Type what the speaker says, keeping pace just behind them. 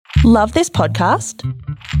Love this podcast?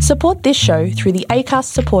 Support this show through the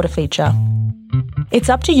Acast supporter feature. It's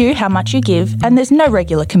up to you how much you give, and there's no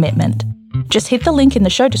regular commitment. Just hit the link in the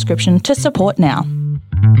show description to support now.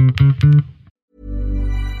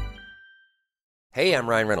 Hey, I'm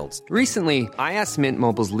Ryan Reynolds. Recently, I asked Mint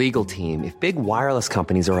Mobile's legal team if big wireless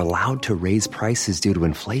companies are allowed to raise prices due to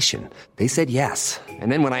inflation. They said yes.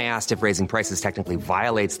 And then when I asked if raising prices technically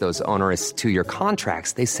violates those onerous two-year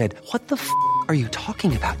contracts, they said, "What the f*** are you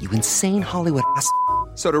talking about, you insane Hollywood ass?"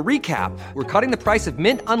 So to recap, we're cutting the price of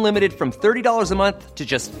Mint Unlimited from $30 a month to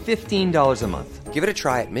just $15 a month. Give it a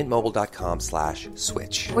try at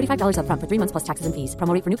mintmobile.com/switch. $45 up front for 3 months plus taxes and fees.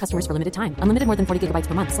 Promo rate for new customers for limited time. Unlimited more than 40 gigabytes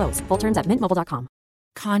per month. Slows full terms at mintmobile.com.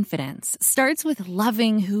 Confidence starts with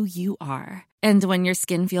loving who you are. And when your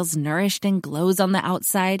skin feels nourished and glows on the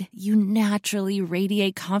outside, you naturally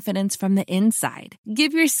radiate confidence from the inside.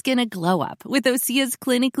 Give your skin a glow up with Osea's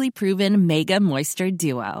clinically proven Mega Moisture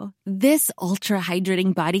Duo. This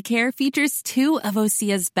ultra-hydrating body care features 2 of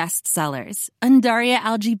Osea's best sellers, Undaria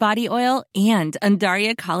Algae Body Oil and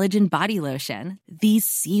Undaria Collagen Body Lotion. These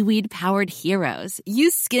seaweed-powered heroes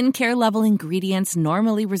use skincare-level ingredients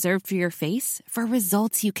normally reserved for your face for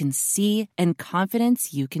results you can see and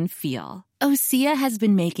confidence you can feel. Osea has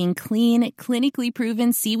been making clean, clinically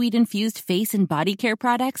proven seaweed-infused face and body care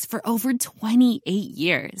products for over 28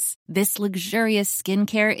 years. This luxurious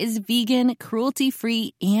skincare is vegan,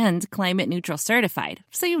 cruelty-free, and climate-neutral certified,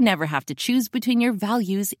 so you never have to choose between your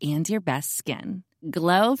values and your best skin.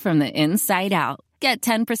 Glow from the inside out. Get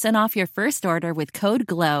 10% off your first order with code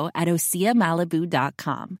GLOW at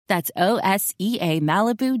OseaMalibu.com. That's OSEA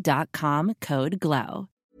Malibu.com, code GLOW.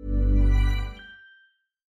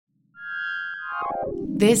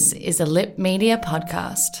 This is a Lip Media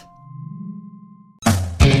podcast.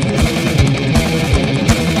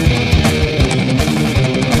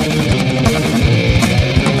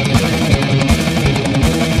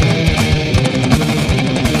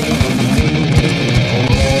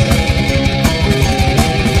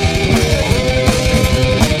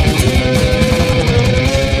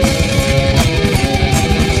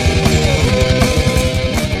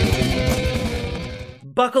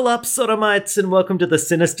 Buckle up, sodomites, and welcome to the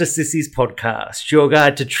Sinister Sissies podcast, your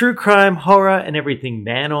guide to true crime, horror, and everything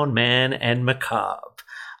man-on-man and macabre.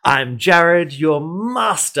 I'm Jared, your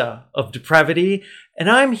master of depravity, and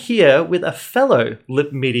I'm here with a fellow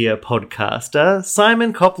Lip Media podcaster,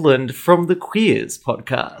 Simon Copland from the Queers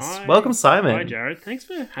podcast. Hi. Welcome, Simon. Hi, Jared. Thanks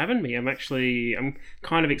for having me. I'm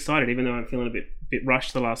kind of excited, even though I'm feeling a bit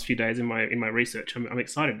rushed the last few days in my research. I'm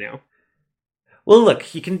excited now. Well,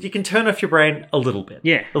 look, you can turn off your brain a little bit.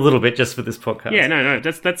 Yeah. A little bit just for this podcast. Yeah, no,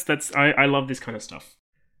 that's I love this kind of stuff.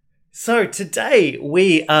 So today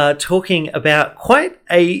we are talking about quite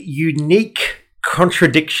a unique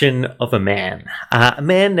contradiction of a man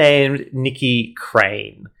named Nicky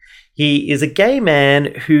Crane. He is a gay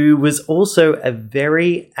man who was also a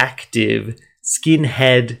very active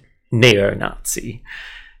skinhead neo-Nazi.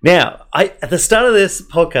 Now, at the start of this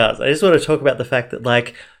podcast, I just want to talk about the fact that,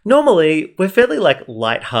 like, normally we're fairly, like,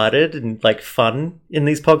 lighthearted and, like, fun in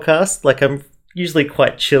these podcasts. Like, I'm usually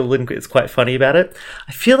quite chill and it's quite funny about it.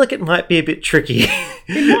 I feel like it might be a bit tricky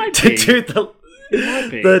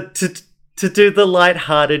to do the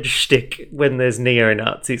lighthearted shtick when there's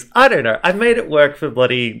neo-Nazis. I don't know. I've made it work for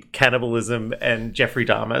bloody cannibalism and Jeffrey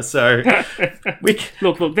Dahmer, so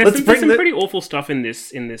look. There's some pretty awful stuff in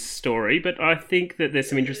this story, but I think that there's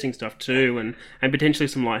some interesting stuff too, and potentially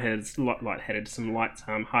some hearted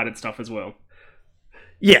stuff as well.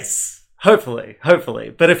 Yes, hopefully.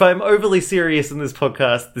 But if I'm overly serious in this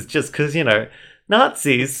podcast, it's just because, you know,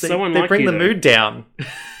 Nazis, they bring the mood down.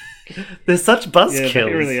 They're such buzzkills. Yeah,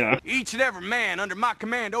 they really are. Each and every man under my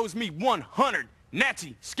command owes me 100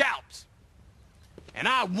 Nazi scalps. And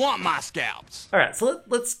I want my scalps. All right, so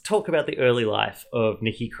let's talk about the early life of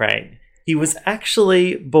Nicky Crane. He was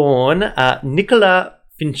actually born Nicola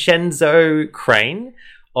Vincenzo Crane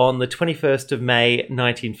on the 21st of May,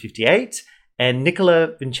 1958. And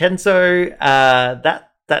Nicola Vincenzo, that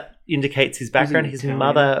indicates his background. His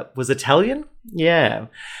mother was Italian. Yeah.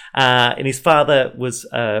 And his father was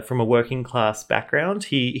from a working class background.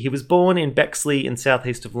 He was born in Bexley in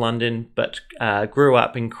southeast of London, but grew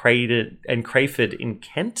up in Crayford in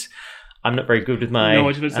Kent. I'm not very good with my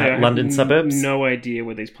London suburbs. No idea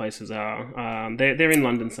where these places are. They're in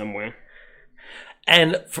London somewhere.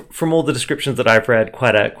 And from all the descriptions that I've read,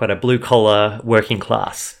 quite a blue collar working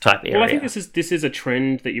class type area. Well, I think this is a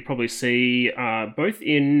trend that you probably see both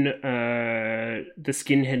in the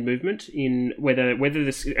skinhead movement, in whether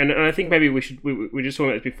this, and I think maybe we just talked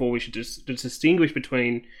about this before. We should just distinguish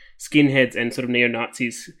between skinheads and sort of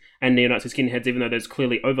neo-Nazis and neo-Nazi skinheads, even though there's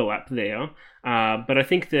clearly overlap there. But I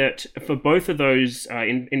think that for both of those,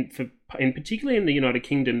 in particularly in the United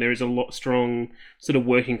Kingdom, there is a strong sort of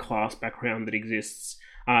working class background that exists.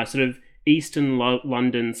 Sort of Eastern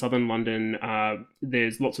London, Southern London,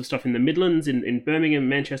 there's lots of stuff in the Midlands, in Birmingham,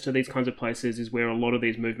 Manchester, these kinds of places is where a lot of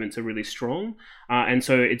these movements are really strong. And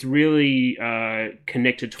so it's really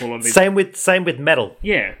connected to a lot of these... Same with metal.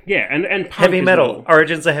 Yeah, and punk heavy metal. well.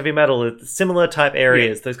 Origins of heavy metal, similar type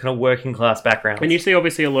areas, those kind of working class backgrounds. And you see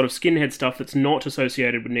obviously a lot of skinhead stuff that's not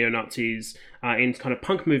associated with neo-Nazis in kind of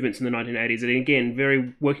punk movements in the 1980s. And again,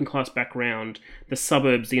 very working class background, the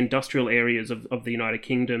suburbs, the industrial areas of the United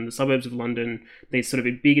Kingdom, the suburbs of London, these sort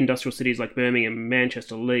of big industrial cities like Birmingham,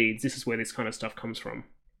 Manchester, Leeds. This is where this kind of stuff comes from.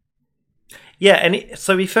 Yeah, and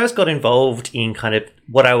so he first got involved in kind of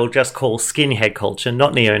what I will just call skinhead culture,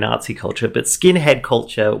 not neo-Nazi culture, but skinhead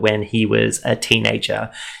culture when he was a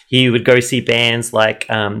teenager. He would go see bands like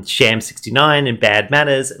Sham 69 and Bad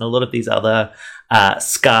Manners and a lot of these other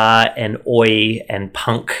ska and oi and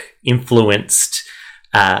punk influenced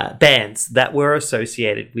bands that were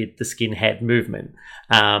associated with the skinhead movement.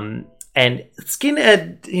 And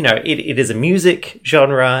skinhead, you know, it is a music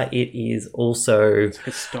genre. It is also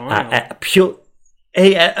a style. A pure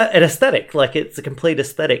an aesthetic. Like, it's a complete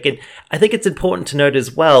aesthetic. And I think it's important to note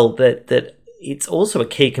as well that it's also a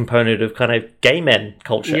key component of kind of gay men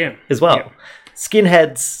culture as well. Yeah.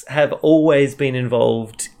 Skinheads have always been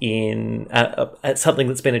involved in something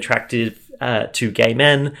that's been attractive to gay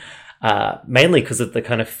men. Mainly because of the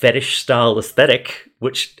kind of fetish style aesthetic,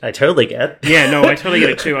 which I totally get. Yeah, no, I totally get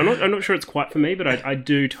it too. I'm not sure it's quite for me, but I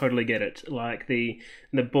do totally get it. Like the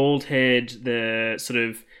bald head, the sort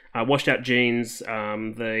of washed out jeans,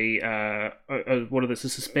 the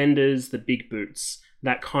suspenders, the big boots.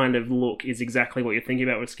 That kind of look is exactly what you're thinking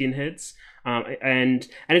about with skinheads. And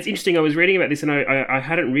it's interesting, I was reading about this and I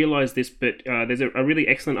hadn't realised this, but there's a really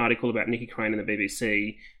excellent article about Nicky Crane in the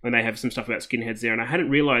BBC when they have some stuff about skinheads there, and I hadn't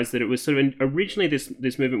realised that it was sort of originally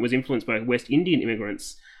this movement was influenced by West Indian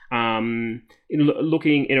immigrants.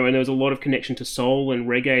 Looking, you know, and there was a lot of connection to soul and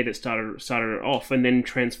reggae that started it off, and then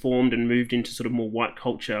transformed and moved into sort of more white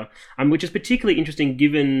culture, which is particularly interesting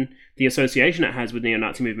given the association it has with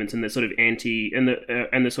neo-Nazi movements and the sort of and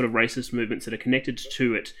the sort of racist movements that are connected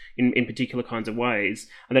to it in particular kinds of ways,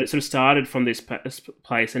 and that it sort of started from this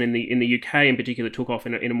place, and in the UK in particular took off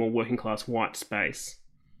in a more working class white space.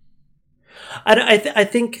 I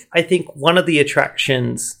think one of the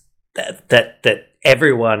attractions that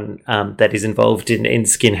everyone that is involved in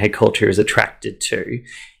skinhead culture is attracted to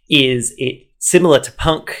is it similar to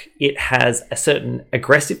punk. It has a certain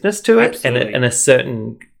aggressiveness to it and a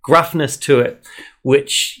certain gruffness to it,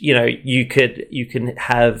 which, you know, you can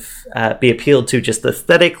have be appealed to just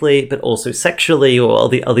aesthetically, but also sexually, or all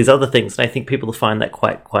these other things. And I think people find that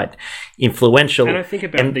quite influential. And I think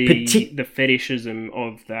about the fetishism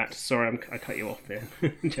of that. Sorry, I cut you off there.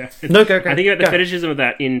 No, go. I think about the fetishism of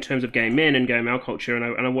that in terms of gay men and gay male culture,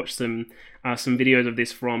 and I watched some videos of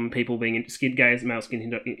this from people being male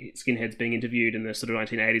skinheads being interviewed in the sort of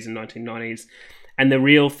 1980s and 1990s. And the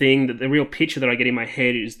real picture that I get in my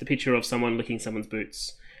head is the picture of someone licking someone's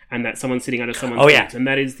boots, and that someone's sitting under someone's boots. And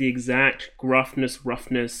that is the exact gruffness,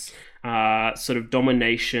 roughness, sort of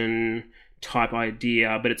domination type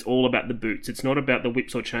idea, but it's all about the boots. It's not about the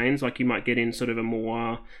whips or chains like you might get in sort of a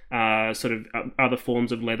more other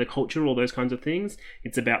forms of leather culture, all those kinds of things.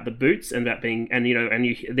 It's about the boots and about being, and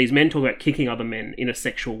these men talk about kicking other men in a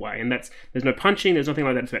sexual way, and there's no punching, there's nothing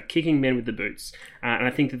like that. It's about kicking men with the boots, and I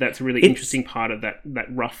think that's a really interesting part of that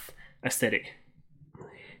rough aesthetic.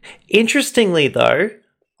 Interestingly, though,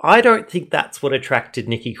 I don't think that's what attracted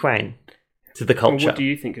Nicky Crane to the culture. Well, what do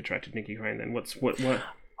you think attracted Nicky Crane then? What?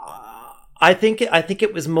 I think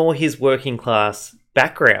it was more his working class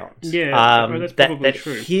background. Yeah, that's probably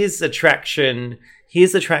true. His attraction to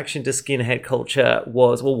skinhead culture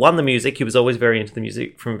was, well, one, the music. He was always very into the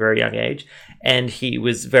music from a very young age, and he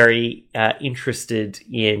was very interested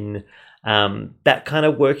in that kind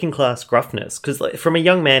of working class gruffness. Because from a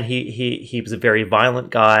young man, he was a very violent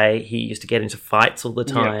guy. He used to get into fights all the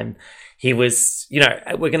time. Yeah. He was,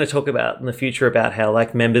 we're going to talk about in the future about how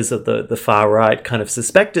like members of the far right kind of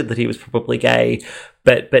suspected that he was probably gay,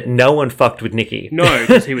 but no one fucked with Nicky. No,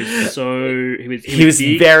 because he was he was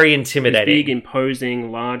big, very intimidating. Big,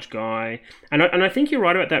 imposing, large guy. And I think you're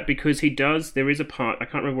right about that, because there is a part, I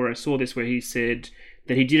can't remember where I saw this, where he said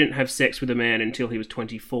that he didn't have sex with a man until he was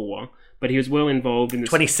 24. but he was well involved in this.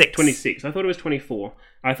 26. 26. I thought it was 24.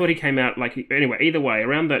 I thought he came out anyway. Either way,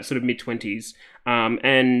 around that sort of mid-20s, but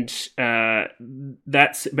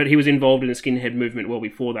he was involved in the skinhead movement well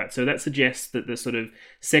before that. So that suggests that the sort of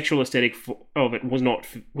sexual aesthetic of it was not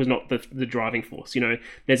the driving force.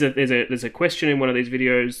 There's a question in one of these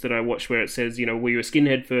videos that I watched where it says, were you a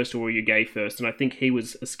skinhead first or were you gay first? And I think he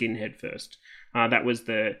was a skinhead first. That was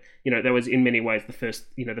that was in many ways the first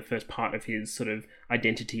part of his sort of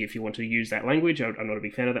identity, if you want to use that language. I'm not a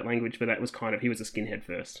big fan of that language, but that was he was a skinhead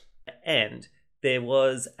first. And there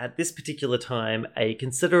was, at this particular time, a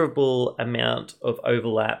considerable amount of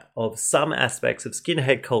overlap of some aspects of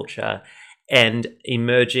skinhead culture and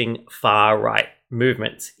emerging far-right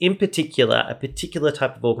movements. In particular, a particular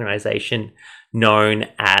type of organisation known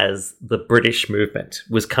as the British movement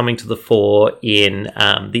was coming to the fore in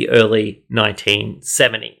the early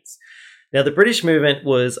 1970s. Now, the British movement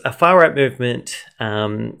was a far-right movement.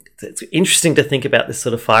 It's interesting to think about this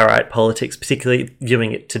sort of far-right politics, particularly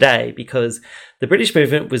viewing it today, because the British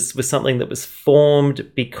movement was something that was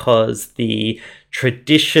formed because the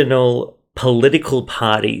traditional political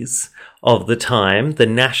parties of the time, the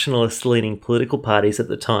nationalist-leaning political parties at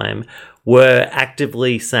the time, were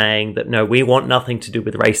actively saying that, no, we want nothing to do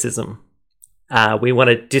with racism. We want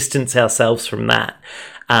to distance ourselves from that.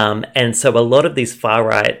 And so a lot of these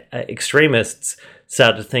far-right extremists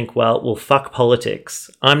started to think, well, fuck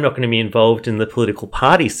politics. I'm not going to be involved in the political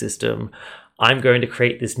party system. I'm going to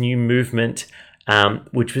create this new movement,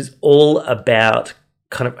 which was all about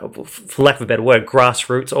kind of, for lack of a better word,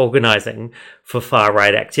 grassroots organizing for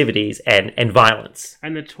far-right activities and violence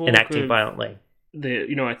and acting violently.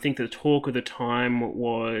 I think the talk of the time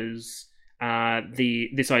was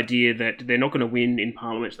this idea that they're not going to win in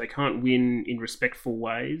Parliament. They can't win in respectful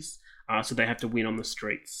ways, so they have to win on the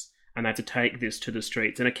streets, and they have to take this to the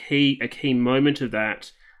streets. And a key moment of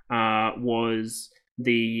that was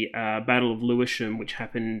the Battle of Lewisham, which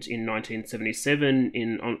happened in 1977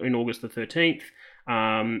 in August the 13th.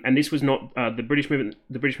 And this was not the British movement.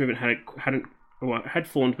 The British movement had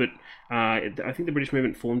formed, but I think the British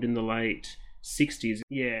movement formed in the late 60s.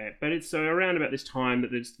 Yeah, but it's around about this time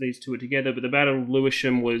that these two were together. But the Battle of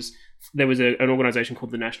Lewisham there was an organisation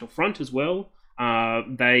called the National Front as well.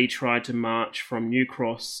 They tried to march from New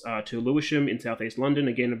Cross to Lewisham in southeast London,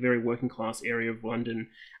 again a very working class area of London,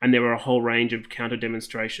 and there were a whole range of counter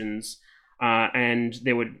demonstrations, and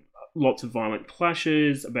there were lots of violent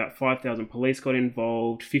clashes. About 5,000 police got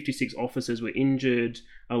involved, 56 officers were injured,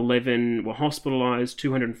 11 were hospitalised,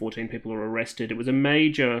 214 people were arrested. It was a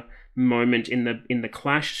major moment in the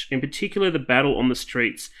clash, in particular the battle on the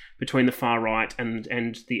streets between the far right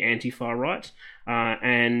and the anti-far right.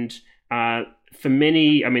 For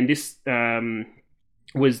many, I mean, this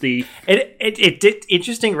was the... It did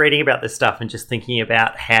interesting reading about this stuff and just thinking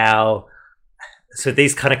about how... So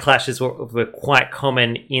these kind of clashes were quite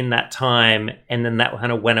common in that time, and then that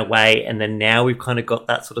kind of went away, and then now we've kind of got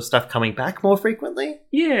that sort of stuff coming back more frequently?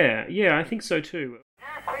 Yeah, I think so too. You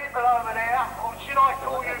people over there, or should I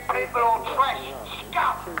call you people or trash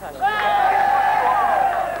scum?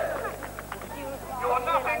 You're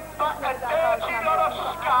nothing but a dirty lot of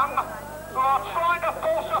scum who are trying to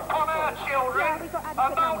force upon our children a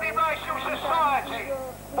multiracial society.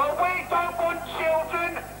 Well, we don't want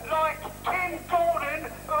children like Ken Gordon,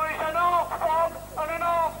 who is an half frog and an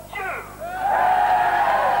half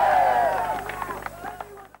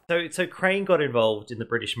Jew. So Crane got involved in the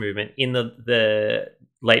British movement in the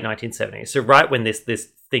late 1970s. So right when this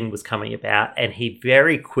thing was coming about, and he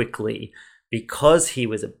very quickly, because he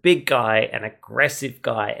was a big guy, an aggressive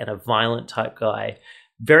guy, and a violent type guy,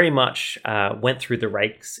 very much went through the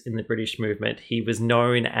ranks in the British movement. He was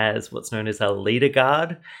known as what's known as a leader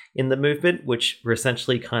guard in the movement, which were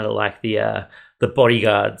essentially kind of like the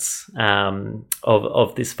bodyguards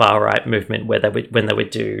of this far right movement, when they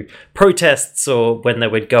would do protests or when they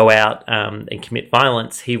would go out and commit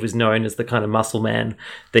violence. He was known as the kind of muscle man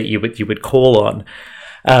that you would call on.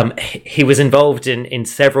 He was involved in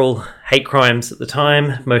several hate crimes at the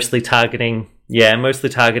time, mostly targeting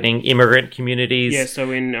immigrant communities. Yeah,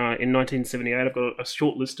 so in 1978, I've got a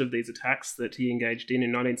short list of these attacks that he engaged in.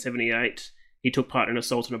 In 1978, he took part in an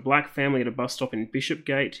assault on a black family at a bus stop in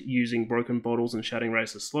Bishopgate using broken bottles and shouting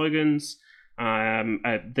racist slogans.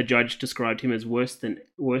 The judge described him as worse than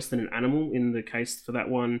an animal in the case for that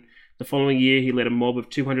one. The following year, he led a mob of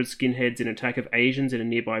 200 skinheads in an attack of Asians in a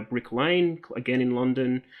nearby Brick Lane, again in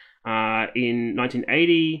London. In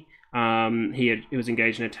 1980... he was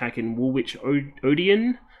engaged in an attack in Woolwich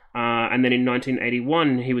Odeon, and then in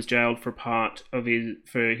 1981 he was jailed for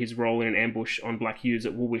his role in an ambush on black youths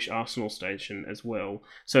at Woolwich Arsenal Station as well.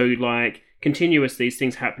 So continuous, these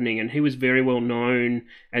things happening, and he was very well known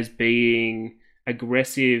as being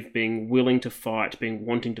aggressive, being willing to fight, being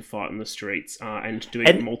wanting to fight on the streets, and doing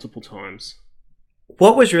it multiple times.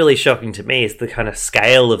 What was really shocking to me is the kind of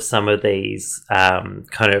scale of some of these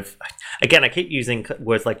kind of... Again, I keep using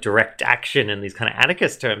words like direct action and these kind of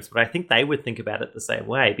anarchist terms, but I think they would think about it the same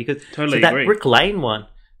way. Because totally that agree. Brick Lane one,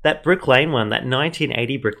 that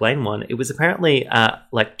 1980 Brick Lane one, it was apparently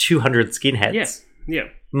like 200 skinheads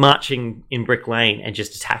marching in Brick Lane and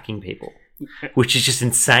just attacking people, which is just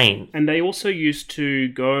insane. And they also used to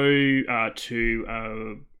go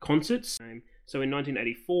to concerts. So in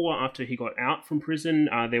 1984, after he got out from prison,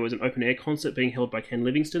 there was an open-air concert being held by Ken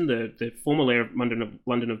Livingstone, the former mayor of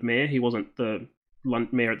London of Mayor. He wasn't the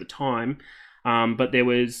mayor at the time, but there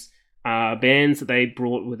was bands that they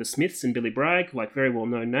brought with the Smiths and Billy Bragg, like very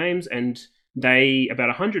well-known names, and about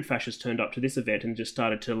 100 fascists turned up to this event and just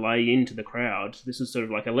started to lay into the crowd. This was sort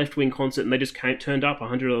of like a left-wing concert, and they just turned up,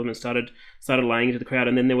 100 of them, and started laying into the crowd.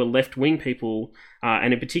 And then there were left-wing people,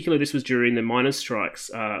 and in particular, this was during the miners'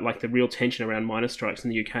 strikes, like the real tension around miners' strikes in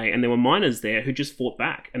the UK. And there were miners there who just fought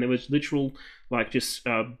back, and there was literal, like, just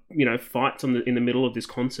fights in the middle of this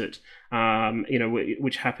concert,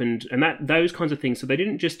 which happened, and those kinds of things. So they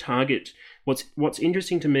didn't just target. What's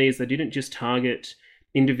interesting to me is they didn't just target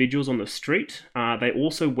individuals on the street. They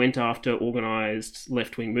also went after organised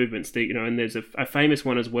left-wing movements. And there's a famous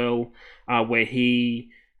one as well where he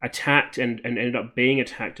attacked and ended up being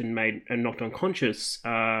attacked and knocked unconscious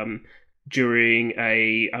during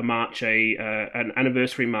a march, an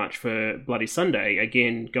anniversary march for Bloody Sunday.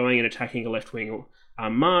 Again, going and attacking a left-wing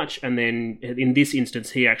march, and then in this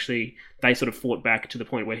instance, they sort of fought back to the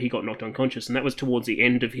point where he got knocked unconscious, and that was towards the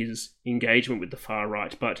end of his engagement with the far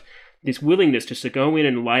right. But this willingness just to go in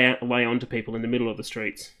and lay onto people in the middle of the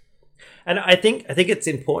streets. And I think it's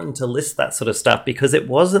important to list that sort of stuff, because it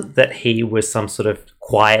wasn't that he was some sort of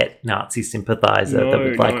quiet Nazi sympathizer that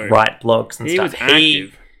would write blogs and stuff. He was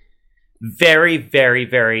active. Very, very,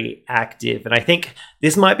 very active. And I think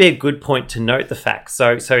this might be a good point to note the fact.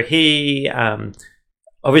 So he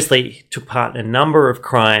obviously took part in a number of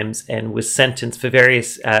crimes and was sentenced for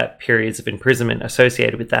various periods of imprisonment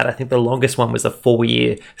associated with that. I think the longest one was a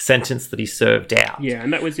 4-year sentence that he served out. Yeah,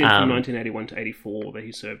 and that was from 1981 to 84 that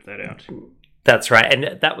he served that out. That's right,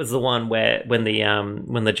 and that was the one where when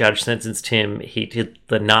the judge sentenced him, he did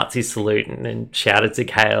the Nazi salute and shouted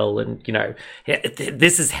 "Sieg Heil," and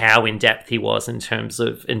this is how in depth he was in terms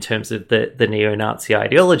of the neo-Nazi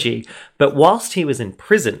ideology. But whilst he was in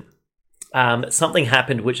prison, something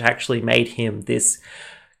happened which actually made him this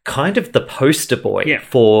kind of the poster boy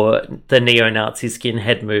for the neo-Nazi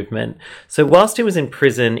skinhead movement. So whilst he was in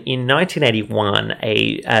prison in 1981,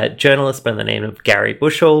 a journalist by the name of Gary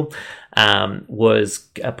Bushell was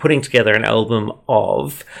putting together an album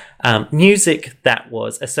of music that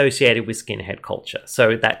was associated with skinhead culture.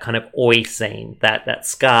 So that kind of oi scene, that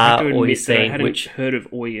ska oi scene. I hadn't heard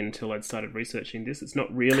of oi until I'd started researching this. It's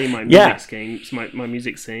not really my music scene. It's my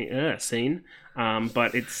music scene.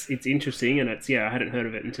 But it's interesting, and I hadn't heard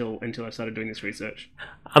of it until I started doing this research.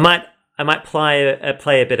 I might play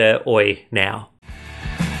a bit of oi now.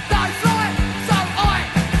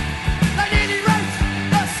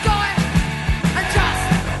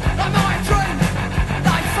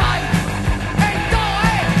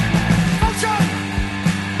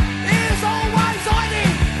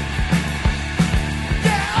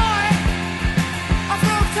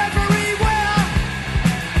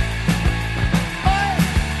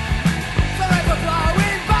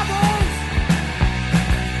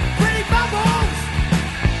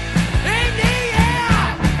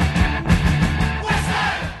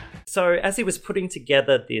 So as he was putting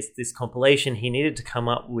together this compilation, he needed to come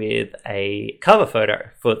up with a cover photo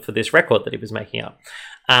for this record that he was making up.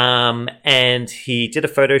 And he did a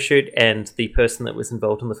photo shoot, and the person that was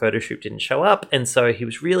involved in the photo shoot didn't show up. And so he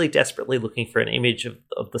was really desperately looking for an image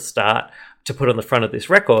of the start to put on the front of this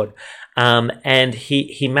record. And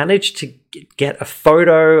he managed to get a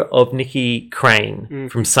photo of Nicky Crane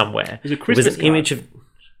from somewhere. It was an image of...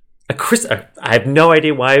 I have no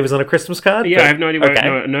idea why he was on a Christmas card. Yeah, I have no idea.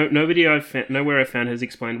 Okay. Nowhere I've found has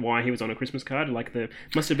explained why he was on a Christmas card. Like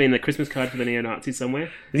must have been the Christmas card for the neo-Nazis somewhere.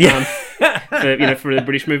 Yeah, for the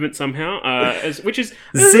British movement somehow. Which is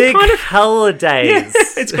Zig holidays. Yeah,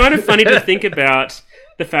 it's kind of funny to think about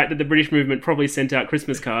the fact that the British movement probably sent out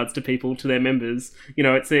Christmas cards to people, to their members.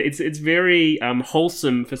 It's very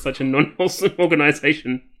wholesome for such a non-wholesome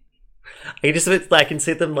organisation. I can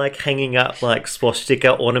see them hanging up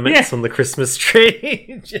swastika ornaments on the Christmas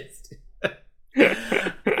tree.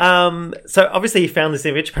 So obviously he found this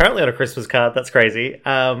image, apparently on a Christmas card, that's crazy,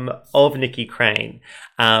 of Nicky Crane,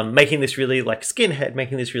 making this really like skinhead,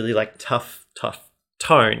 making this really like tough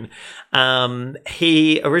tone.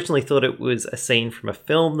 He originally thought it was a scene from a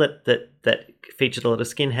film that featured a lot of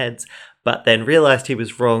skinheads, but then realized he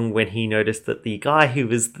was wrong when he noticed that the guy who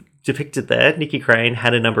was depicted there, Nicky Crane,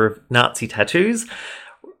 had a number of Nazi tattoos.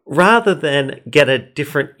 Rather than get a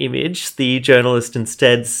different image, the journalist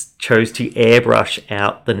instead chose to airbrush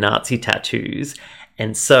out the Nazi tattoos.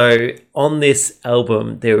 And so on this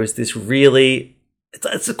album, there was this really...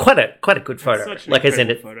 It's quite a good photo. Like I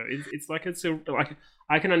said, photo. It's like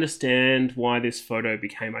I can understand why this photo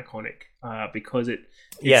became iconic because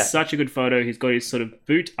it's such a good photo. He's got his sort of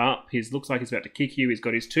boot up. He looks like he's about to kick you. He's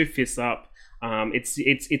got his two fists up.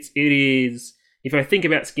 It is. If I think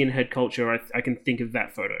about skinhead culture, I can think of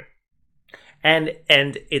that photo. And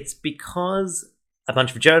it's because a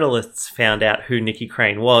bunch of journalists found out who Nicky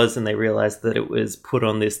Crane was, and they realized that it was put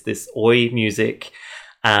on this oi music.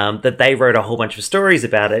 That they wrote a whole bunch of stories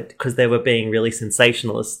about it because they were being really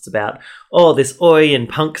sensationalists about, this oi and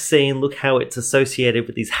punk scene, look how it's associated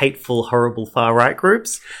with these hateful, horrible far-right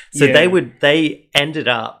groups. So they ended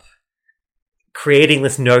up creating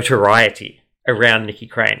this notoriety around Nicky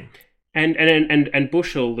Crane. And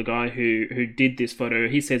Bushell, the guy who did this photo,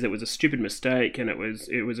 he says it was a stupid mistake and it was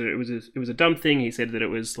a dumb thing. He said that it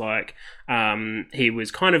was like he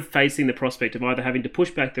was kind of facing the prospect of either having to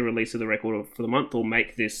push back the release of the record for the month or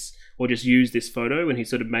make this or just use this photo, and he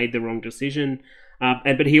sort of made the wrong decision.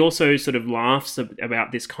 But he also sort of laughs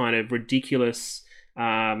about this kind of ridiculous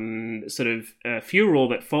furor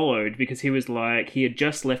that followed, because he was like, he had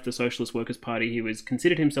just left the Socialist Workers' Party. He was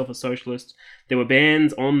considered himself a socialist. There were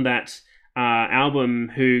bands on that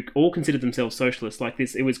album who all considered themselves socialists. Like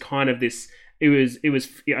this, it was kind of this. It was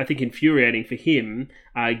I think infuriating for him,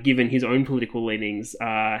 given his own political leanings,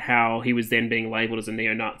 how he was then being labelled as a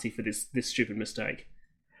neo-Nazi for this stupid mistake.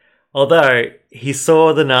 Although he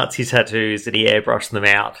saw the Nazi tattoos and he airbrushed them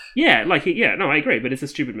out. Yeah, I agree, but it's a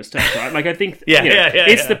stupid mistake, right? Like I think,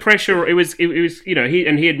 it's the pressure. It was,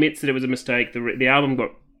 he admits that it was a mistake. The album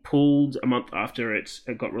got pulled a month after it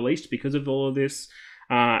got released because of all of this,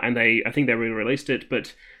 and I think they re-released it.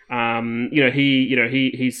 But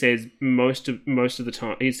he says most of the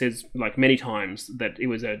time, he says like many times that it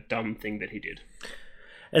was a dumb thing that he did.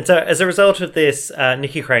 And so, as a result of this,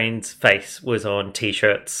 Nicky Crane's face was on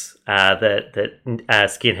T-shirts that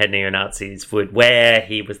skinhead neo-Nazis would wear.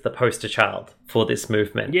 He was the poster child for this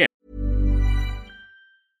movement. Yeah.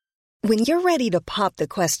 When you're ready to pop the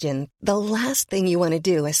question, the last thing you want to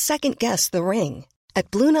do is second-guess the ring. At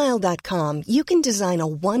BlueNile.com, you can design a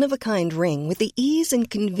one-of-a-kind ring with the ease and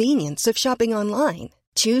convenience of shopping online.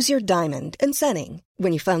 Choose your diamond and setting.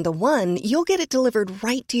 When you find the one, you'll get it delivered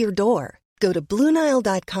right to your door. Go to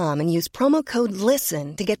BlueNile.com and use promo code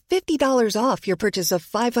LISTEN to get $50 off your purchase of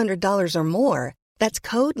 $500 or more. That's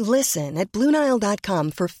code LISTEN at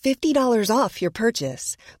BlueNile.com for $50 off your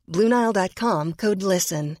purchase. BlueNile.com, code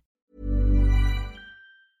LISTEN.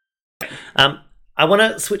 I want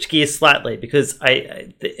to switch gears slightly because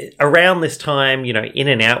around this time, in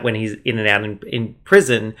and out when he's in and out in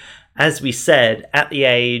prison, as we said, at the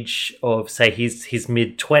age of, say, his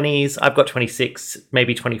mid-20s, I've got 26,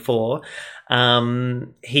 maybe 24,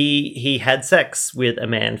 he had sex with a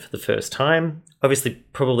man for the first time. Obviously,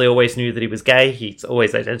 probably always knew that he was gay. He's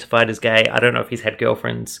always identified as gay. I don't know if he's had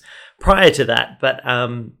girlfriends prior to that, but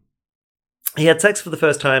he had sex for the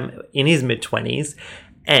first time in his mid-20s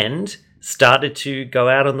and started to go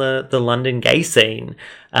out on the London gay scene,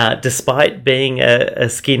 despite being a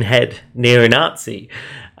skinhead neo-Nazi.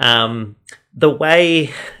 The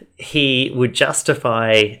way he would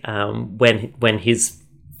justify when his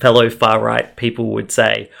fellow far-right people would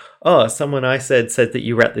say, someone I said that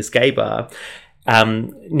you were at this gay bar.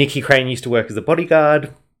 Nicky Crane used to work as a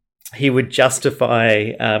bodyguard. He would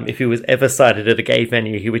justify, if he was ever cited at a gay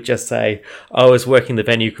venue, he would just say, I was working the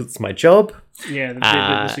venue because it's my job. Yeah,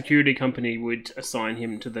 the security company would assign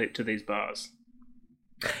him to these bars.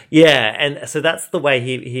 Yeah, and so that's the way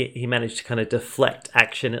he managed to kind of deflect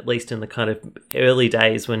action, at least in the kind of early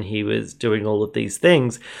days when he was doing all of these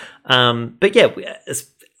things. But yeah,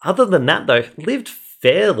 other than that, though, lived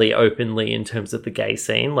fairly openly in terms of the gay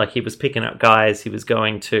scene. Like, he was picking up guys. He was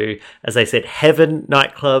going to, as I said, Heaven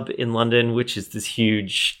nightclub in London, which is this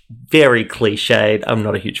huge, very cliched. I'm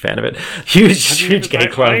not a huge fan of it. Huge gay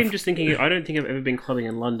club. I'm just thinking, I don't think I've ever been clubbing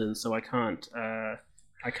in London, so I can't. I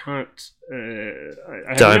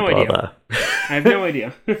have Don't no bother. idea. I have no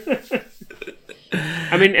idea.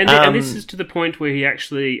 I mean, and this is to the point where he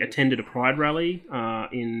actually attended a pride rally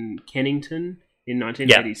in Kennington in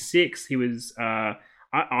 1986. He was.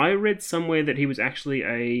 I read somewhere that he was actually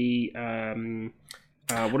a.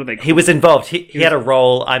 What do they call He was it? involved. He had a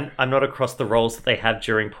role. I'm not across the roles that they have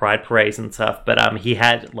during Pride parades and stuff, but he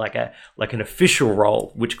had like an official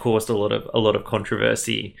role, which caused a lot of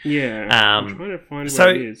controversy. Yeah, I'm trying to find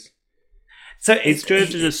where it is. So he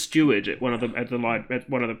served as a steward at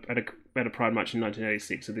a Pride march in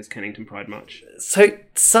 1986, at this Cannington Pride march. So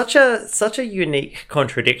such a unique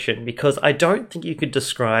contradiction, because I don't think you could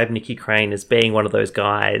describe Nicky Crane as being one of those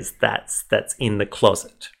guys that's in the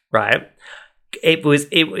closet, right? It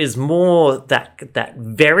was more that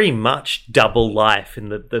very much double life in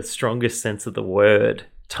the strongest sense of the word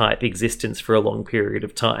type existence for a long period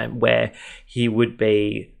of time, where he would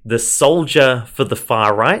be the soldier for the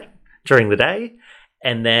far right during the day,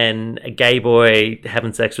 and then a gay boy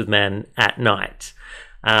having sex with men at night.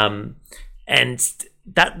 And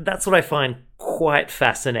that's what I find quite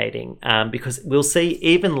fascinating, because we'll see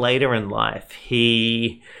even later in life,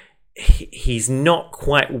 he's not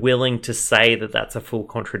quite willing to say that that's a full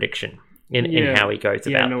contradiction in how he goes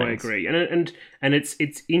about things. I agree. And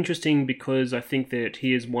it's interesting, because I think that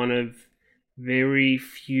he is one of very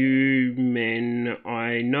few men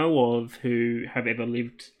I know of who have ever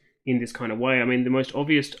lived in this kind of way. I mean, the most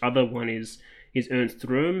obvious other one is Ernst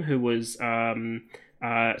Röhm, who was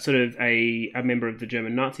sort of a member of the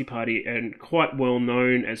German Nazi Party, and quite well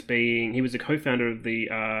known as being, he was a co-founder of the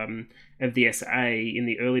SA in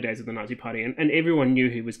the early days of the Nazi Party, and everyone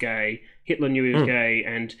knew he was gay. Hitler knew he was gay,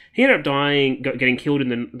 and he ended up getting killed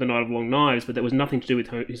in the Night of Long Knives, but that was nothing to do with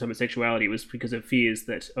his homosexuality. It was because of fears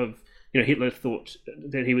Hitler thought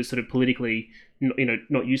that he was sort of politically,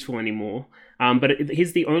 not useful anymore. But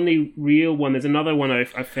he's the only real one. There's another one I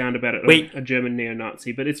found about it, a German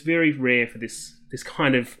neo-Nazi, but it's very rare for this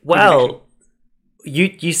kind of. Well,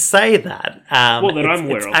 you say that. That I'm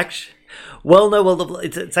aware of.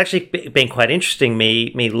 It's actually been quite interesting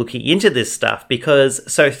me looking into this stuff, because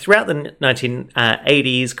throughout the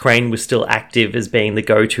 1980s, Crane was still active as being the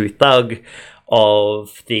go-to thug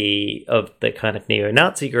of the kind of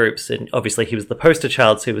neo-Nazi groups, and obviously he was the poster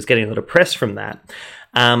child, so he was getting a lot of press from that.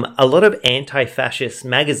 A lot of anti-fascist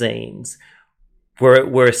magazines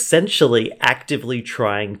were essentially actively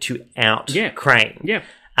trying to out Crane. Yeah.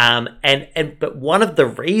 But one of the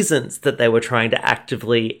reasons that they were trying to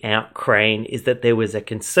actively out Crane is that there was a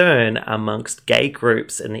concern amongst gay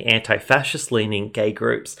groups and the anti-fascist leaning gay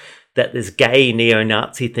groups that this gay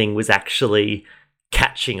neo-Nazi thing was actually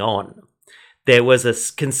catching on. There was a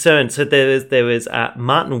concern. So there was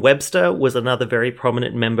Martin Webster was another very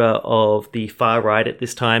prominent member of the far right at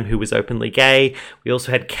this time who was openly gay. We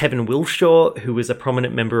also had Kevin Wilshaw, who was a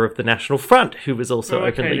prominent member of the National Front, who was also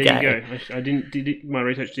openly gay. There you go. My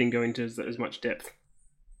research didn't go into as much depth.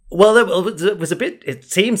 Well, it was a bit. It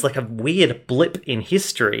seems like a weird blip in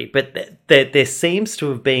history, but there seems to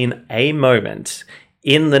have been a moment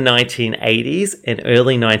in the 1980s and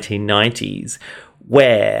early 1990s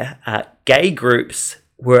where gay groups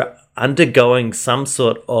were undergoing some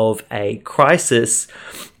sort of a crisis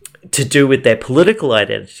to do with their political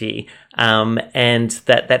identity, and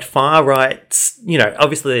that far right,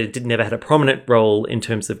 obviously they never had a prominent role in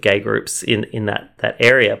terms of gay groups in that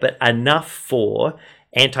area, but enough for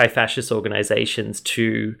anti-fascist organizations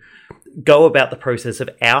to go about the process of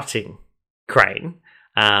outing Crane,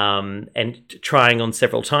 and trying on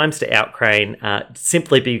several times to out Crane,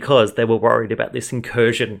 simply because they were worried about this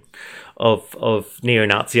incursion of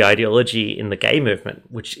neo-Nazi ideology in the gay movement,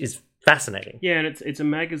 which is fascinating. Yeah, and it's a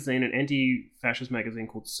magazine, an anti-fascist magazine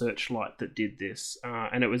called Searchlight, that did this,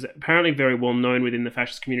 and it was apparently very well known within the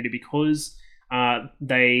fascist community because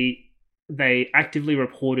they actively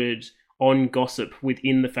reported on gossip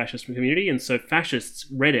within the fascist community, and so fascists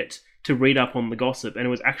read it to read up on the gossip, and it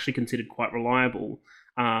was actually considered quite reliable.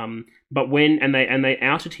 But when they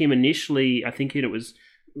outed him initially, I think it was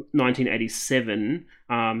 1987,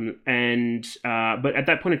 but at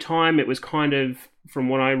that point in time, it was kind of, from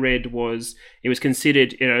what I read, it was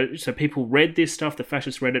considered, so people read this stuff, the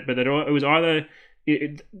fascists read it, but it was either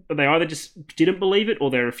they either just didn't believe it,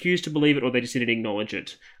 or they refused to believe it, or they just didn't acknowledge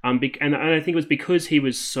it. And I think it was because he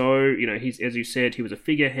was so, he's, as you said, he was a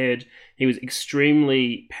figurehead. He was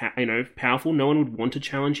extremely, powerful. No one would want to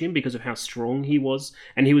challenge him because of how strong he was,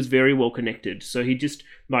 and he was very well connected. So he just,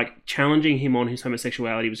 challenging him on his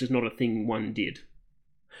homosexuality was just not a thing one did.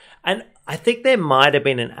 And I think there might have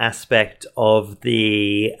been an aspect of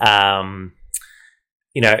the,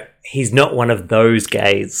 he's not one of those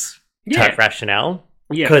gays type rationale,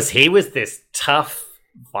 because he was this tough,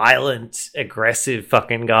 violent, aggressive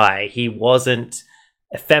fucking guy. He wasn't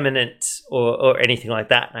effeminate or anything like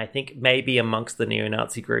that. And I think maybe amongst the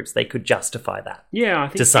neo-Nazi groups, they could justify that. Yeah, I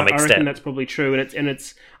think to some I extent. reckon that's probably true. And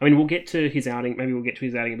it's. I mean, we'll get to his outing. Maybe we'll get to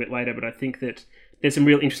his outing a bit later. But I think that there's some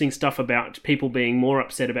real interesting stuff about people being more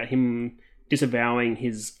upset about him disavowing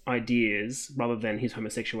his ideas rather than his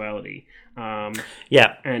homosexuality.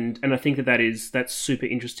 Yeah, and I think that's super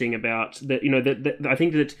interesting about that. That I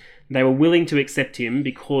think that they were willing to accept him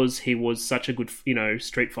because he was such a good,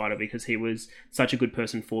 street fighter, because he was such a good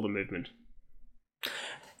person for the movement.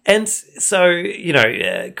 And so,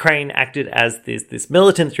 Crane acted as this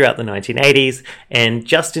militant throughout the 1980s, and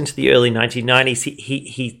just into the early 1990s,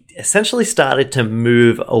 he essentially started to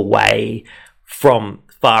move away from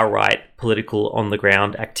far-right political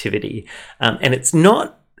on-the-ground activity. And it's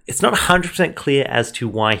not 100% clear as to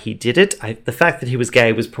why he did it. The fact that he was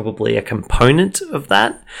gay was probably a component of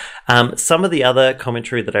that. Some of the other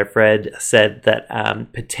commentary that I've read said that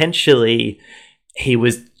potentially he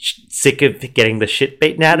was sick of getting the shit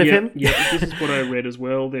beaten out of him. Yeah, this is what I read as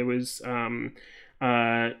well. There was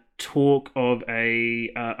talk of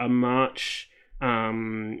a march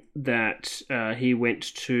that he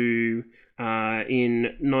went to in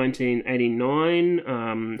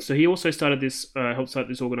 1989. So he also started helped start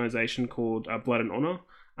this organization called Blood and Honor,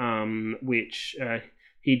 which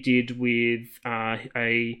he did with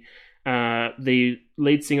the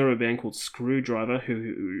lead singer of a band called Screwdriver,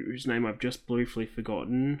 whose name I've just briefly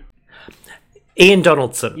forgotten. Ian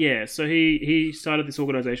Donaldson. Yeah, so he started this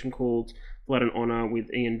organization called Blood and Honor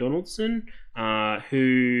with Ian Donaldson,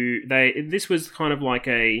 this was kind of like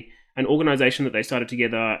an organization that they started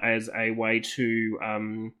together as a way to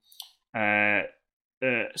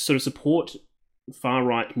sort of support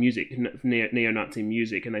far-right music, neo-Nazi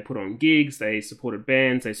music, and they put on gigs, they supported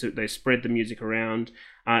bands, they spread the music around.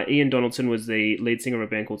 Ian Donaldson was the lead singer of a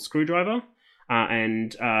band called Screwdriver,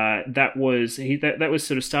 and that was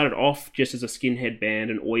sort of started off just as a skinhead band,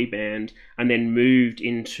 an oi band, and then moved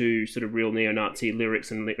into sort of real neo-Nazi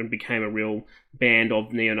lyrics and became a real band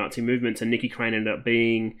of neo-Nazi movements. And Nicky Crane ended up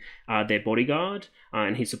being their bodyguard,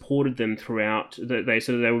 and he supported them throughout. They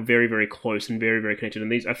were very, very close and very, very connected.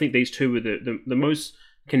 And I think these two were the most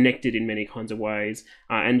connected in many kinds of ways.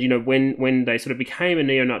 And when they sort of became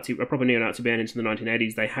a proper neo-Nazi band into the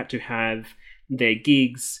 1980s, they had to have their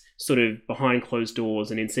gigs sort of behind closed doors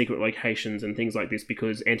and in secret locations and things like this,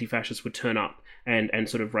 because anti-fascists would turn up and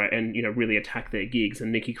really attack their gigs.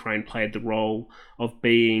 And Nicky Crane played the role of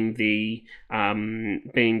being the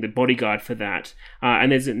bodyguard for that.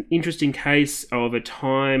 And there's an interesting case of a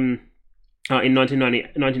time in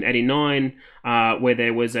 1989 where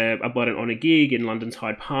there was a Blood and Honor gig in London's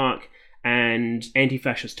Hyde Park, and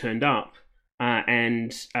anti-fascists turned up.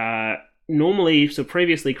 And normally, so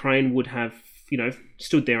previously, Crane would have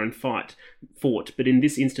stood there and fought, but in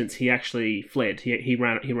this instance, he actually fled. He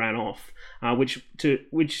ran off, which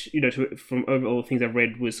from over all the things I've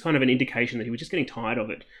read was kind of an indication that he was just getting tired of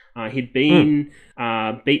it. He'd been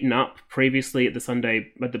beaten up previously at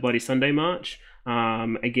the Bloody Sunday March.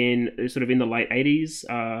 Again, sort of in the late 80s.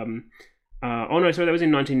 That was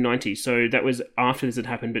in 1990. So that was after this had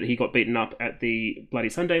happened, but he got beaten up at the Bloody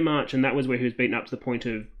Sunday March, and that was where he was beaten up to the point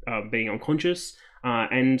of being unconscious.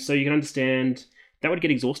 And so you can understand that would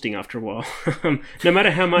get exhausting after a while. No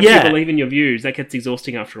matter how much you believe in your views, that gets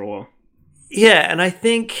exhausting after a while. Yeah, and I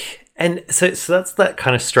think, and so that's that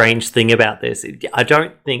kind of strange thing about this. I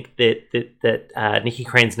don't think that Nicky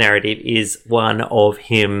Crane's narrative is one of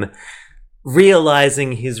him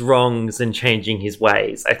realizing his wrongs and changing his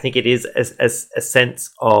ways. I think it is a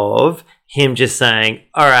sense of him just saying,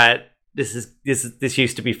 "All right, this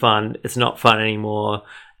used to be fun. It's not fun anymore,"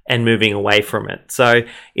 and moving away from it. So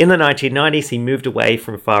in the 1990s, he moved away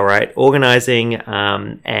from far-right organizing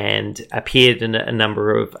and appeared in a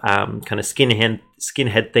number of kind of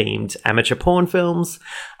skinhead-themed amateur porn films,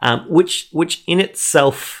 which in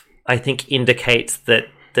itself, I think, indicates that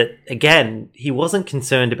again, he wasn't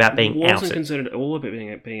concerned about being outed. He wasn't concerned at all about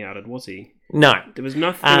being outed, was he? No. There was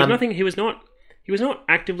nothing. He was not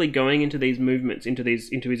actively going into these movements, into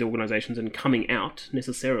his organizations and coming out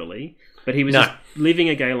necessarily, but he was just living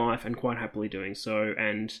a gay life and quite happily doing so,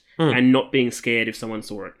 and not being scared if someone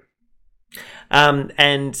saw it.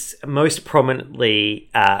 And most prominently,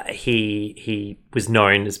 he was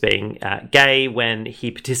known as being gay when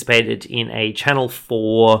he participated in a Channel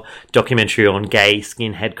 4 documentary on gay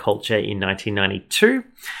skinhead culture in 1992.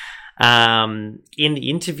 In the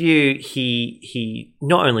interview, he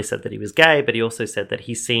not only said that he was gay, but he also said that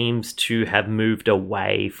he seems to have moved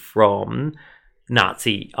away from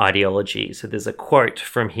Nazi ideology. So there's a quote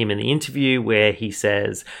from him in the interview where he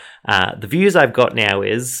says, the views I've got now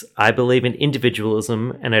is, I believe in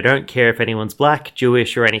individualism and I don't care if anyone's black,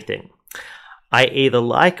 Jewish or anything. I either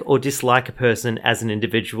like or dislike a person as an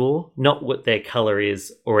individual, not what their colour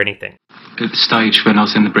is or anything. At the stage when I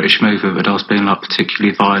was in the British movement, but I was being like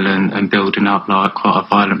particularly violent and building up like quite a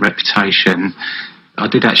violent reputation, I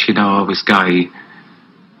did actually know I was gay,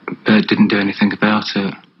 but didn't do anything about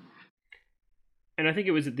it. And I think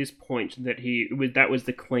it was at this point that that was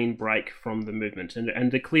the clean break from the movement,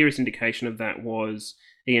 and the clearest indication of that was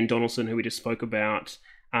Ian Donaldson, who we just spoke about,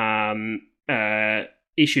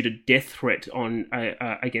 issued a death threat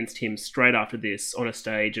against him straight after this on a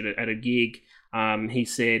stage at a gig.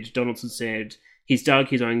 Donaldson said, "He's dug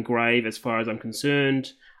his own grave as far as I'm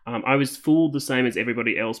concerned. I was fooled the same as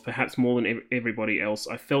everybody else, perhaps more than everybody else.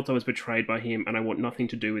 I felt I was betrayed by him and I want nothing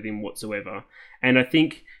to do with him whatsoever." And I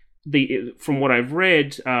think from what I've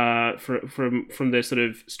read from the sort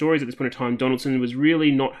of stories at this point in time, Donaldson was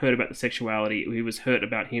really not hurt about the sexuality. He was hurt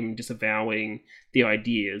about him disavowing the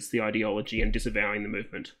ideas, the ideology, and disavowing the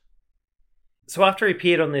movement. So after he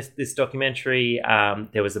appeared on this documentary,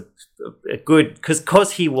 there was a good,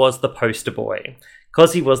 because he was the poster boy.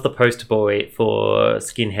 Because he was the poster boy for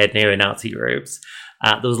skinhead neo-Nazi groups,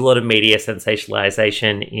 there was a lot of media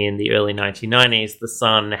sensationalization in the early 1990s. The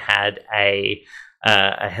Sun had a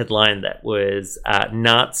headline that was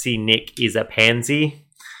Nazi Nick is a pansy,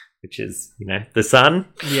 which is, the Sun.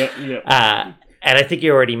 Yeah. And I think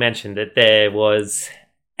you already mentioned that there was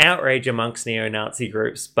outrage amongst neo-Nazi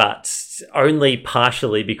groups, but only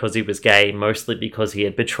partially because he was gay, mostly because he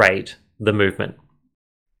had betrayed the movement.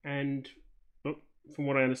 And from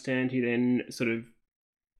what I understand, he then sort of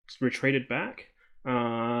retreated back.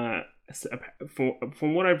 From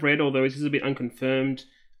what I've read, although this is a bit unconfirmed,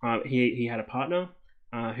 he had a partner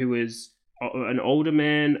who was an older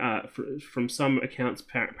man, from some accounts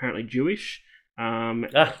apparently Jewish,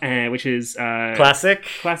 which is classic.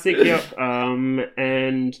 Yep.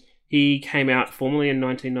 And he came out formally in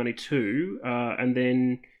 1992, and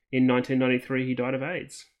then in 1993 he died of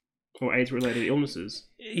AIDS or AIDS-related illnesses.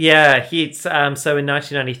 Yeah, so in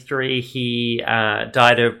 1993 he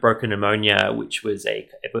died of broken pneumonia, which was a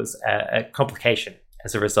complication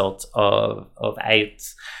as a result of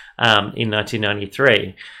AIDS in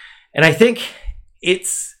 1993. And I think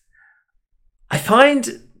I find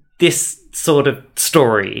this sort of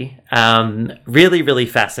story really, really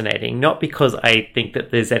fascinating, not because I think that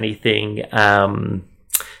there's anything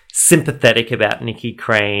sympathetic about Nicky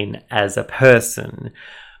Crane as a person,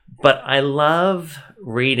 but I love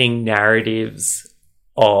reading narratives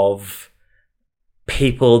of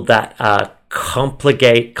people that are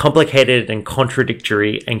complicated and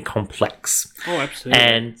contradictory and complex. Oh,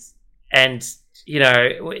 absolutely. And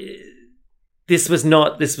this was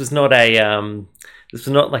not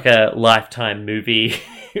like a Lifetime movie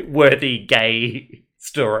worthy gay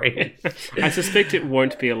story. I suspect it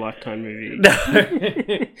won't be a Lifetime movie. No.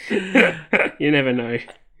 You never know.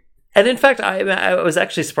 And in fact, I was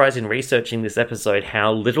actually surprised in researching this episode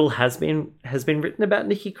how little has been written about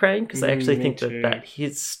Nicky Crane, because I actually think that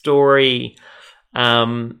his story,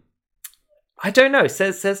 I don't know,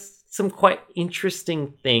 says some quite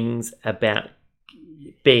interesting things about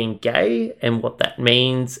being gay and what that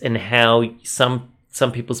means, and how some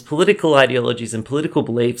people's political ideologies and political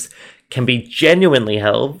beliefs can be genuinely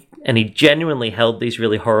held, and he genuinely held these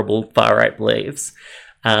really horrible far-right beliefs.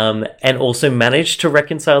 And also managed to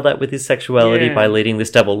reconcile that with his sexuality by leading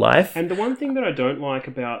this double life. And the one thing that I don't like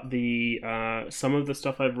about the some of the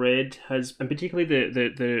stuff I've read and particularly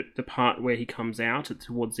the part where he comes out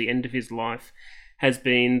towards the end of his life, has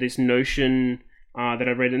been this notion that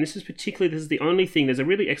I've read, and this is the only thing. There's a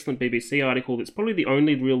really excellent BBC article that's probably the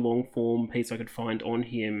only real long form piece I could find on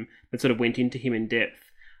him that sort of went into him in depth.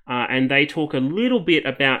 And they talk a little bit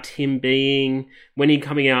about him being, when he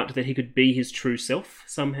coming out, that he could be his true self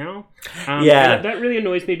somehow. And that really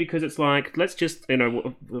annoys me, because it's like, let's just,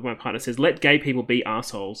 what my partner says, let gay people be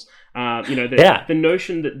arseholes. The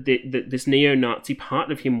notion that this neo-Nazi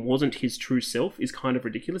part of him wasn't his true self is kind of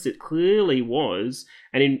ridiculous. It clearly was.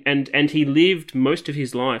 And he lived most of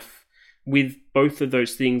his life with both of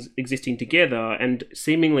those things existing together, and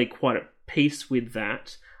seemingly quite at peace with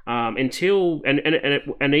that. It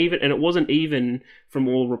wasn't even, from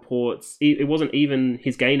all reports, it wasn't even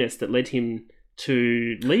his gayness that led him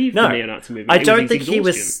to leave the neo-Nazi movement. I don't think he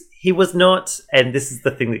was not, and this is the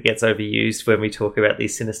thing that gets overused when we talk about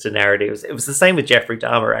these sinister narratives. It was the same with Jeffrey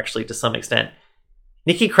Dahmer, actually, to some extent.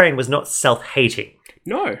 Nicky Crane was not self-hating.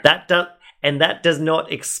 No. And that does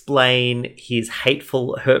not explain his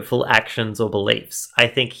hateful, hurtful actions or beliefs. I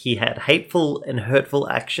think he had hateful and hurtful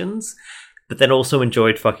actions, but then also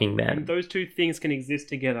enjoyed fucking men. And those two things can exist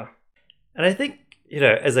together. And I think,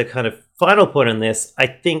 as a kind of final point on this, I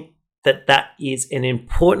think that is an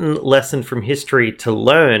important lesson from history to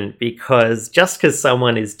learn, because just because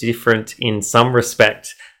someone is different in some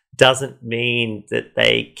respect doesn't mean that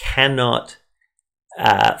they cannot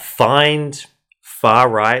find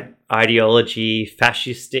far-right ideology,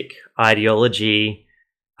 fascistic ideology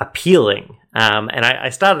appealing. And I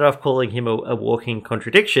started off calling him a walking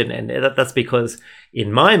contradiction, and that's because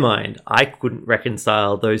in my mind, I couldn't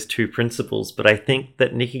reconcile those two principles. But I think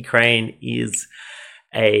that Nicky Crane is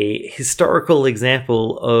a historical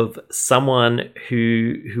example of someone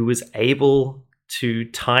who was able to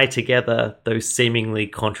tie together those seemingly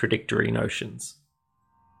contradictory notions.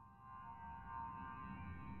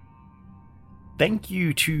 Thank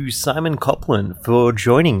you to Simon Copland for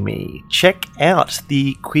joining me. Check out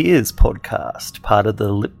the Queers podcast, part of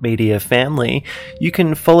the Lip Media family. You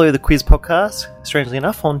can follow the Queers podcast, strangely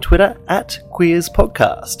enough, on Twitter at Queers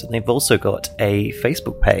Podcast. And they've also got a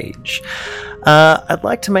Facebook page. I'd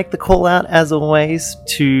like to make the call out, as always,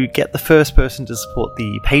 to get the first person to support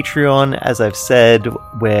the Patreon. As I've said,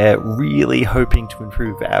 we're really hoping to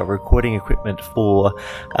improve our recording equipment for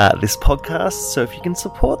this podcast. So if you can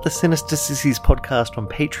support the Sinister Sissies podcast on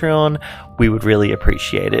Patreon, we would really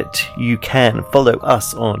appreciate it. You can follow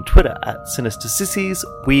us on Twitter at Sinister Sissies.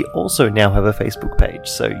 We also now have a Facebook page,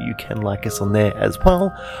 so you can like us on there as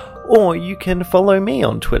well. Or you can follow me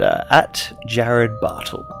on Twitter at Jared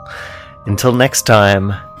Bartle. Until next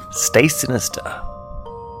time, stay sinister.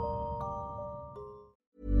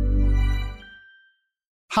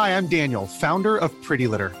 Hi, I'm Daniel, founder of Pretty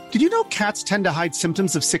Litter. Did you know cats tend to hide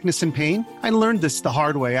symptoms of sickness and pain? I learned this the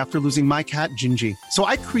hard way after losing my cat, Gingy. So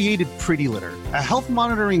I created Pretty Litter, a health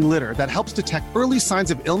monitoring litter that helps detect early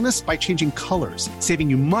signs of illness by changing colors, saving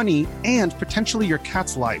you money and potentially your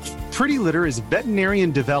cat's life. Pretty Litter is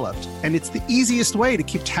veterinarian developed, and it's the easiest way to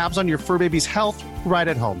keep tabs on your fur baby's health right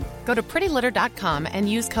at home. Go to prettylitter.com and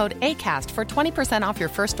use code ACAST for 20% off your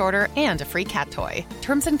first order and a free cat toy.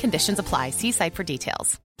 Terms and conditions apply. See site for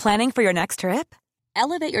details. Planning for your next trip?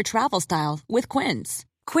 Elevate your travel style with Quince.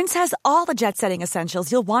 Quince has all the jet-setting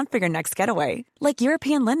essentials you'll want for your next getaway, like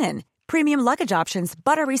European linen, premium luggage options,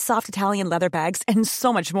 buttery soft Italian leather bags, and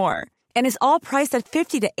so much more. And is all priced at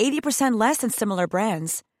 50 to 80% less than similar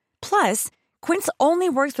brands. Plus, Quince only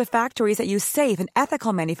works with factories that use safe and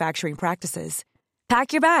ethical manufacturing practices.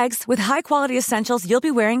 Pack your bags with high-quality essentials you'll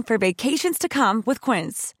be wearing for vacations to come with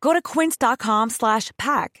Quince. Go to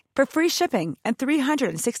quince.com/pack for free shipping and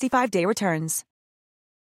 365-day returns.